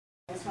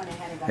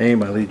Hey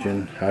my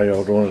Legion, how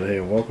y'all doing today?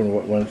 Welcome to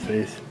What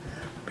Wednesdays.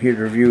 I'm here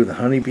to review the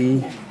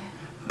honeybee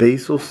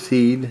basil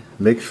seed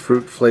mixed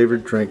fruit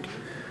flavored drink.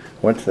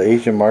 Went to the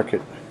Asian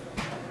market.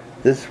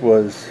 This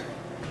was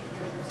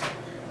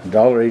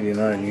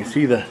 $1.89. You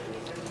see the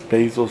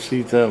basil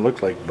seeds that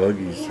look like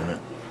buggies in it.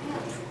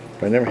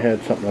 But I never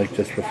had something like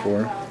this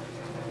before.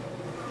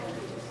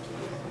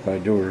 If I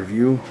do a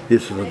review,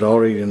 this is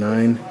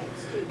 $1.89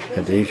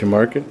 at the Asian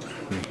market.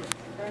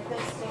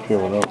 Here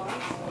it up.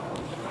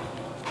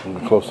 And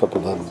a close up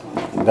of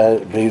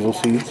the basil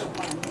seeds.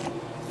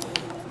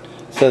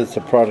 It says it's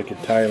a product of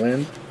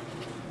Thailand.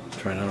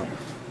 Try it out.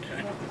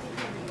 Okay.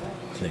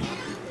 See.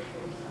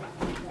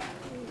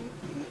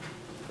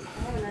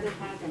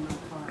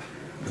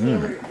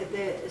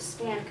 The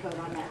scan code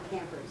on that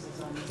Pampers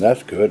is on.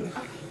 That's good.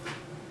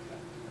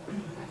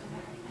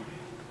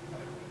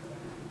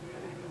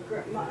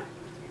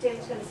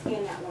 David's going to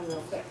scan that one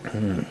real quick.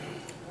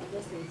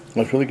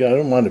 That's really good. I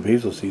don't mind the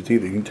basil seeds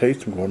either. You can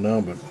taste them going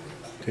down, but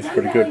it tastes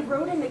pretty good.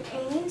 Rode in the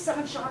cane.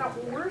 Someone shot a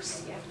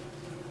horse. Yeah.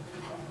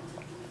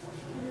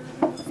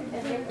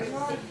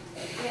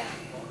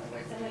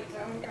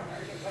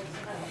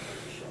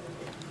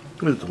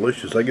 It's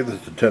delicious. I give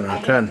this a 10 out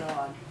of 10.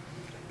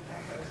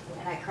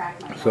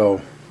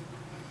 So,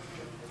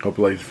 hope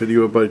you like this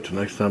video, everybody. Till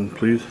next time,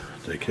 please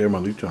take care of my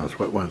Legion on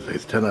Sweat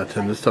Wednesdays. 10 out of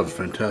 10. This stuff is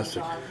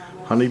fantastic.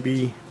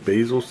 Honeybee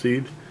basil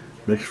seed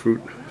mixed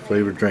fruit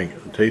flavored drink.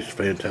 It tastes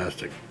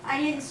fantastic. I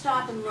didn't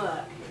stop and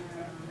look.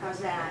 How's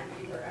that?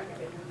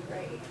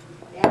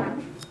 Yeah.